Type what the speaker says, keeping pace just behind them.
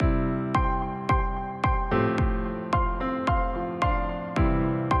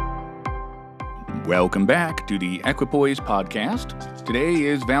Welcome back to the Equipoise podcast. Today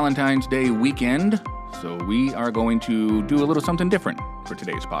is Valentine's Day weekend, so we are going to do a little something different for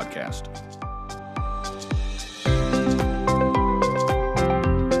today's podcast.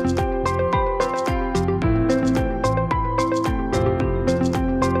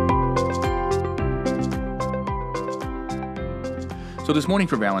 So this morning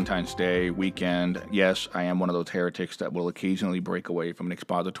for Valentine's Day weekend, yes, I am one of those heretics that will occasionally break away from an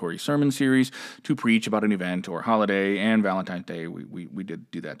expository sermon series to preach about an event or holiday, and Valentine's Day, we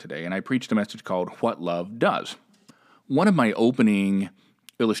did do that today. And I preached a message called What Love Does. One of my opening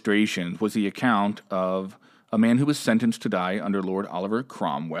illustrations was the account of a man who was sentenced to die under Lord Oliver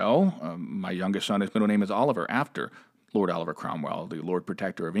Cromwell. My youngest son, his middle name is Oliver, after Lord Oliver Cromwell, the Lord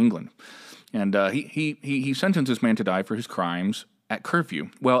Protector of England. And he sentenced this man to die for his crimes at curfew.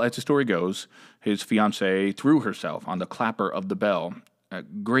 Well, as the story goes, his fiancée threw herself on the clapper of the bell,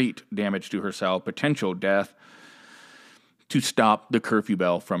 great damage to herself, potential death, to stop the curfew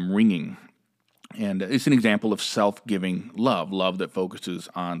bell from ringing. And it's an example of self-giving love that focuses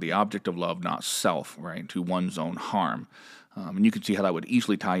on the object of love, not self, right, to one's own harm. And you can see how that would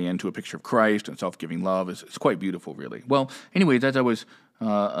easily tie into a picture of Christ and self-giving love. It's quite beautiful, really. Well, anyways, as I was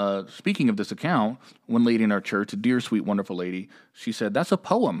speaking of this account, one lady in our church, a dear, sweet, wonderful lady, she said, that's a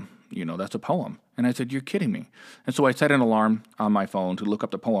poem. That's a poem. And I said, you're kidding me. And so I set an alarm on my phone to look up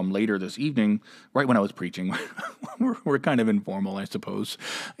the poem later this evening, right when I was preaching. We're kind of informal, I suppose.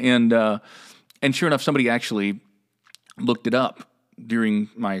 And sure enough, somebody actually looked it up during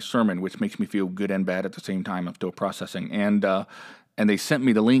my sermon, which makes me feel good and bad at the same time. I'm still processing. And they sent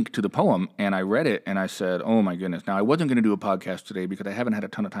me the link to the poem, and I read it, and I said, oh, my goodness. Now, I wasn't going to do a podcast today because I haven't had a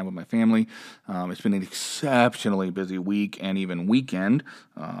ton of time with my family. It's been an exceptionally busy week and even weekend.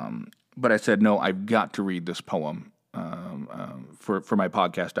 But I said, no, I've got to read this poem for my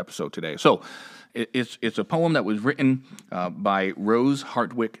podcast episode today. So it's a poem that was written by Rose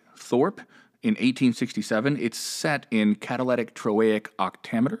Hartwick Thorpe in 1867. It's set in catalectic trochaic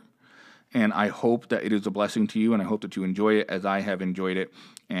octameter. And I hope that it is a blessing to you, and I hope that you enjoy it as I have enjoyed it.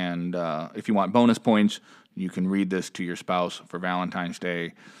 And if you want bonus points, you can read this to your spouse for Valentine's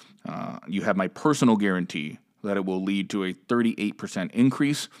Day. You have my personal guarantee that it will lead to a 38%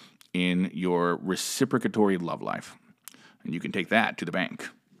 increase in your reciprocatory love life. And you can take that to the bank.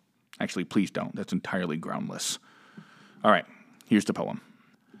 Actually, please don't. That's entirely groundless. All right, here's the poem.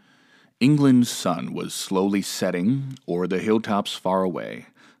 England's sun was slowly setting o'er the hilltops far away,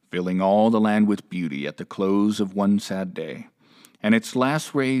 filling all the land with beauty at the close of one sad day. And its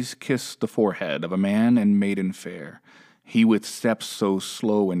last rays kissed the forehead of a man and maiden fair, he with steps so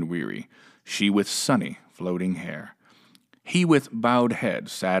slow and weary, she with sunny, floating hair. He with bowed head,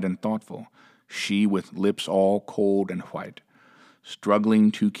 sad and thoughtful, she with lips all cold and white,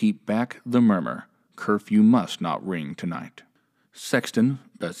 struggling to keep back the murmur, curfew must not ring tonight. Sexton,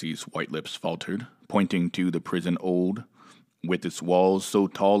 Bessie's white lips faltered, pointing to the prison old, with its walls so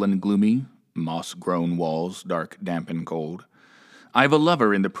tall and gloomy, moss-grown walls, dark, damp, and cold. I've a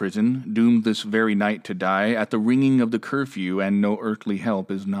lover in the prison, doomed this very night to die at the ringing of the curfew, and no earthly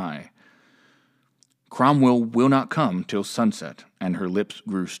help is nigh. Cromwell will not come till sunset, and her lips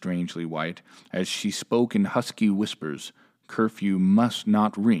grew strangely white, as she spoke in husky whispers, curfew must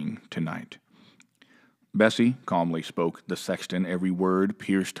not ring tonight. Bessie, calmly spoke the sexton, every word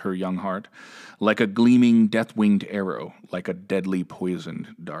pierced her young heart, like a gleaming death-winged arrow, like a deadly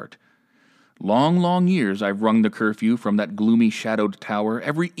poisoned dart. Long, long years I've rung the curfew from that gloomy shadowed tower.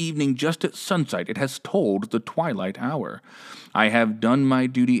 Every evening just at sunset it has tolled the twilight hour. I have done my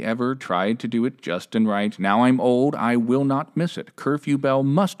duty ever, tried to do it just and right. Now I'm old, I will not miss it. Curfew bell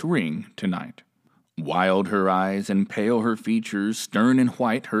must ring tonight. Wild her eyes and pale her features, stern and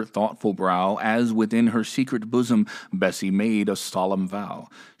white her thoughtful brow, as within her secret bosom Bessie made a solemn vow.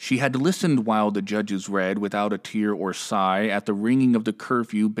 She had listened while the judges read, without a tear or sigh, at the ringing of the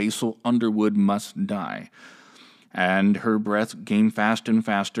curfew Basil Underwood must die. And her breath came fast and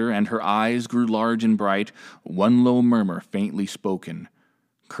faster, and her eyes grew large and bright, one low murmur faintly spoken,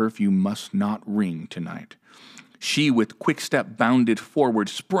 curfew must not ring tonight. She with quick step bounded forward,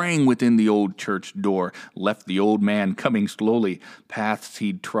 sprang within the old church door, left the old man coming slowly, paths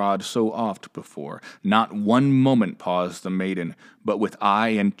he'd trod so oft before. Not one moment paused the maiden, but with eye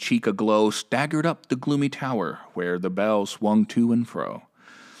and cheek aglow, staggered up the gloomy tower, where the bell swung to and fro.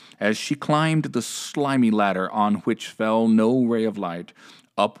 As she climbed the slimy ladder on which fell no ray of light,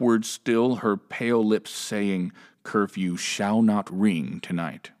 upward still her pale lips saying, curfew shall not ring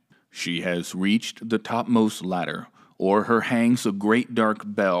tonight. She has reached the topmost ladder, o'er her hangs a great dark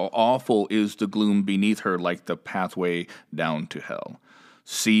bell. Awful is the gloom beneath her, like the pathway down to hell.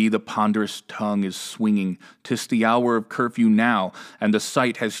 See, the ponderous tongue is swinging. 'Tis the hour of curfew now, and the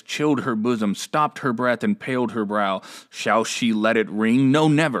sight has chilled her bosom, stopped her breath, and paled her brow. Shall she let it ring? No,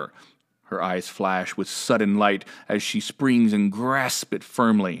 never! Her eyes flash with sudden light as she springs and grasps it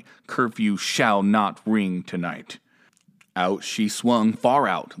firmly. Curfew shall not ring tonight. Out she swung, far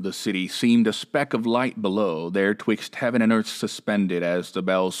out. The city seemed a speck of light below, there 'twixt heaven and earth suspended as the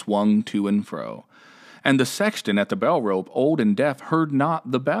bell swung to and fro. And the sexton at the bell rope, old and deaf, heard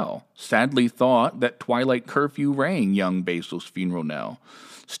not the bell, sadly thought that twilight curfew rang young Basil's funeral knell.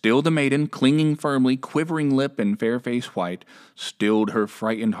 Still the maiden, clinging firmly, quivering lip and fair face white, stilled her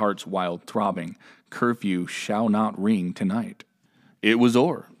frightened heart's wild throbbing. Curfew shall not ring tonight. It was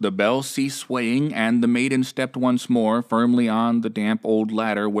o'er. The bell ceased swaying, and the maiden stepped once more firmly on the damp old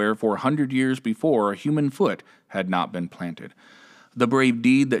ladder where 400 years before a human foot had not been planted. The brave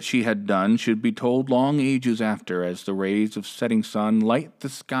deed that she had done should be told long ages after, as the rays of setting sun light the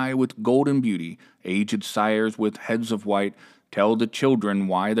sky with golden beauty. Aged sires with heads of white tell the children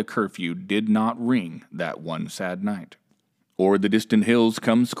why the curfew did not ring that one sad night. O'er the distant hills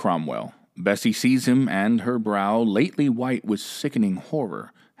comes Cromwell. Bessie sees him, and her brow, lately white with sickening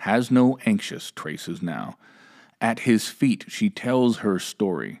horror, has no anxious traces now. At his feet she tells her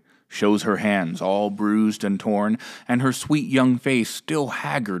story, shows her hands all bruised and torn, and her sweet young face still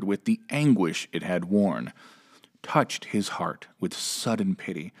haggard with the anguish it had worn. Touched his heart with sudden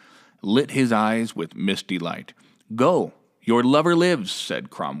pity, lit his eyes with misty light. "Go, your lover lives," said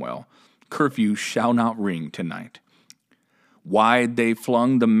Cromwell. "Curfew shall not ring tonight." Wide they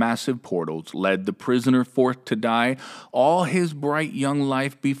flung the massive portals, led the prisoner forth to die, all his bright young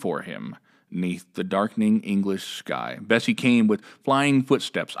life before him, 'neath the darkening English sky. Bessie came with flying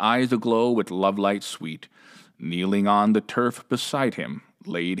footsteps, eyes aglow with lovelight sweet. Kneeling on the turf beside him,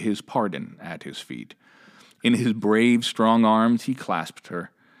 laid his pardon at his feet. In his brave, strong arms he clasped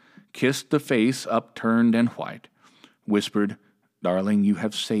her, kissed the face upturned and white, whispered, "Darling, you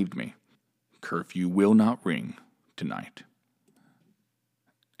have saved me. Curfew will not ring tonight."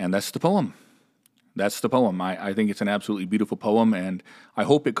 And that's the poem. That's the poem. I think it's an absolutely beautiful poem, and I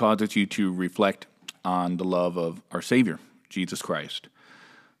hope it causes you to reflect on the love of our Savior, Jesus Christ,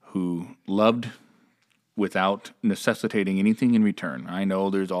 who loved without necessitating anything in return. I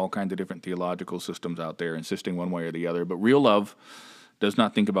know there's all kinds of different theological systems out there insisting one way or the other, but real love does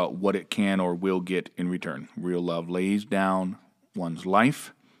not think about what it can or will get in return. Real love lays down one's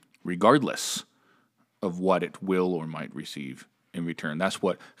life regardless of what it will or might receive in return. That's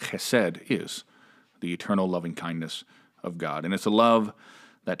what chesed is, the eternal loving kindness of God. And it's a love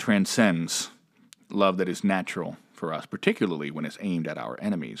that transcends, love that is natural for us, particularly when it's aimed at our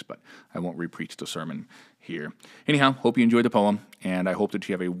enemies. But I won't repreach the sermon here. Anyhow, hope you enjoyed the poem, and I hope that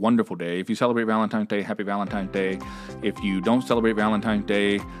you have a wonderful day. If you celebrate Valentine's Day, happy Valentine's Day. If you don't celebrate Valentine's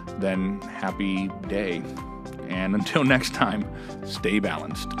Day, then happy day. And until next time, stay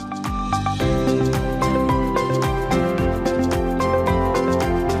balanced.